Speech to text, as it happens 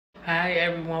Hi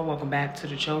everyone, welcome back to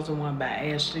The Chosen One by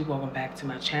Ashley. Welcome back to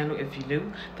my channel. If you're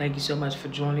new, thank you so much for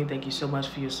joining. Thank you so much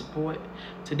for your support.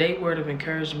 Today's word of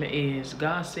encouragement is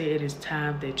God said it is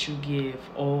time that you give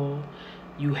all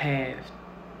you have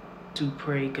to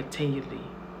pray continually.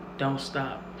 Don't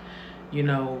stop. You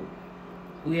know,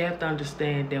 we have to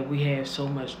understand that we have so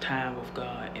much time with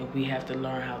God and we have to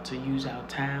learn how to use our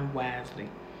time wisely.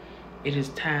 It is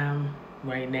time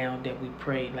right now that we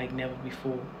pray like never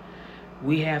before.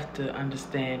 We have to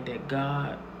understand that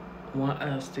God wants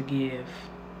us to give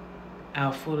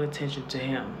our full attention to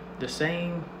Him. The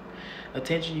same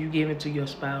attention you give to your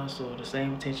spouse or the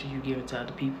same attention you give to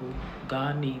other people,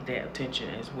 God needs that attention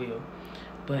as well.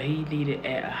 But He needs it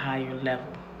at a higher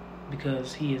level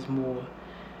because He is more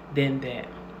than that.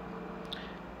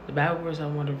 The Bible verse I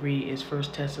want to read is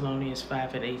 1 Thessalonians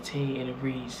 5:18, and it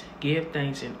reads, "Give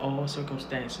thanks in all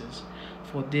circumstances,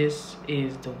 for this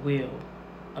is the will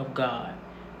of God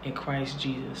in Christ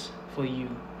Jesus for you."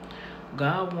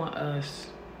 God wants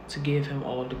us to give Him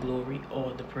all the glory,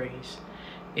 all the praise.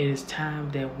 It is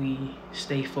time that we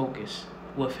stay focused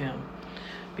with Him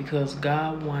because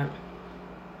God wants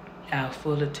our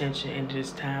full attention, and it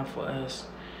is time for us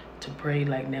to pray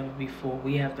like never before.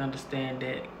 We have to understand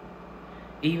that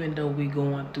even though we're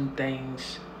going through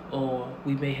things, or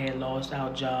we may have lost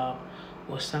our job,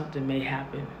 or something may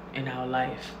happen in our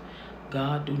life,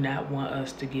 God do not want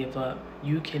us to give up.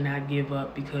 You cannot give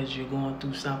up because you're going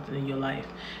through something in your life.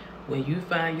 When you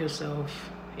find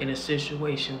yourself in a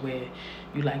situation where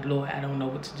you're like, Lord, I don't know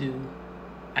what to do.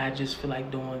 I just feel like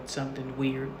doing something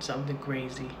weird, something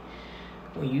crazy.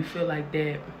 When you feel like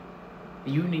that,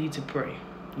 you need to pray.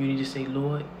 You need to say,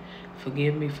 Lord,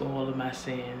 forgive me for all of my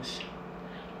sins.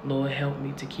 Lord, help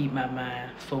me to keep my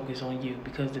mind focused on you,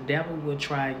 because the devil will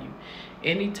try you.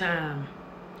 Anytime,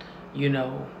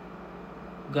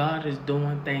 God is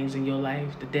doing things in your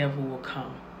life, the devil will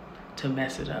come to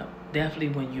mess it up. Definitely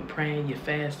when you're praying, you're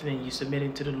fasting, and you're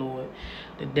submitting to the Lord,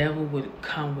 the devil would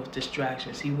come with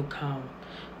distractions. He will come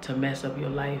to mess up your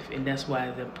life, and that's why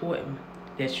it's important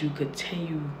that you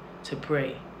continue to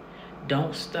pray.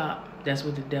 Don't stop. That's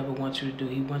what the devil wants you to do.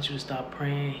 He wants you to stop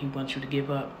praying. He wants you to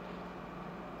give up.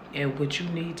 And what you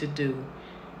need to do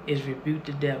is rebuke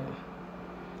the devil.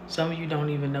 Some of you don't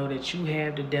even know that you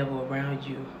have the devil around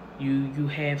you. You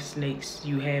have snakes.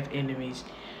 You have enemies.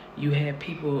 You have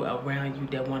people around you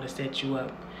that want to set you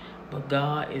up. But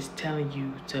God is telling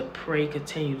you to pray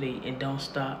continually and don't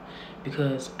stop,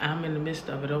 because I'm in the midst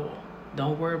of it all.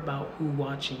 Don't worry about who's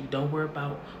watching you. Don't worry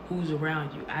about who's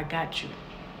around you. I got you.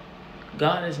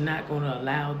 God is not going to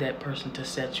allow that person to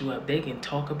set you up. They can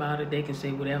talk about it. They can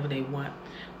say whatever they want.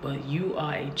 But you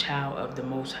are a child of the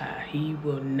Most High. He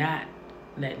will not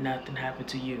let nothing happen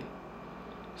to you.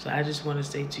 So I just want to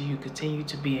say to you, continue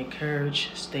to be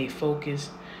encouraged. Stay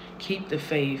focused. Keep the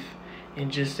faith. And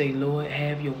just say, Lord,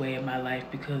 have your way in my life.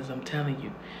 Because I'm telling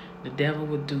you, the devil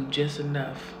will do just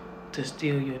enough to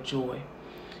steal your joy.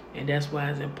 And that's why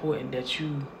it's important that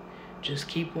you just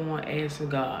keep on asking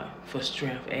God for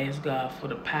strength. Ask God for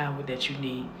the power that you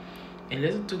need. And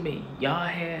listen to me. Y'all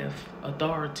have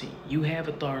authority. You have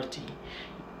authority.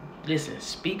 Listen,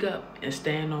 speak up and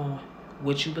stand on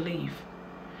what you believe.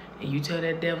 And you tell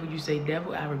that devil, you say,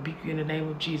 devil, I rebuke you in the name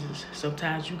of Jesus.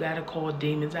 Sometimes you got to call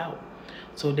demons out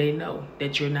so they know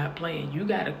that you're not playing. You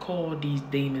got to call these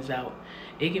demons out.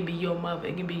 It can be your mother.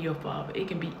 It can be your father. It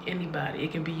can be anybody.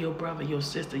 It can be your brother, your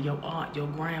sister, your aunt, your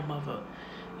grandmother,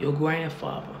 your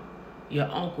grandfather, your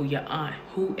uncle, your aunt,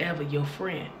 whoever, your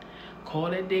friend. Call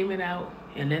that demon out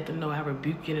and let them know, I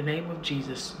rebuke you in the name of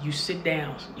Jesus. You sit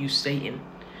down, you Satan,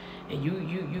 and you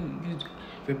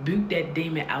rebuke that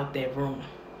demon out that room.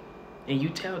 And you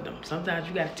tell them. Sometimes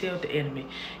you got to tell the enemy,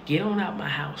 get on out my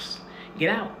house.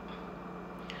 Get out.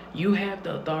 You have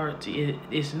the authority.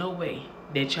 It's no way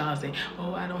that y'all say,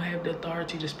 oh, I don't have the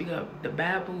authority to speak up. The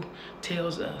Bible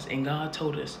tells us, and God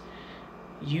told us,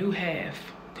 you have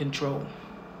control.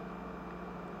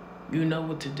 You know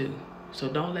what to do. So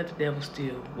don't let the devil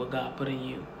steal what God put in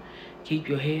you. Keep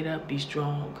your head up. Be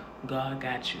strong. God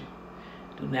got you.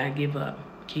 Do not give up.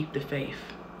 Keep the faith.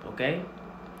 Okay?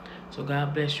 So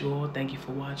God bless you all. Thank you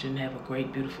for watching. Have a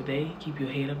great, beautiful day. Keep your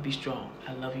head up. Be strong.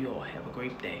 I love you all. Have a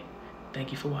great day.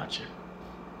 Thank you for watching.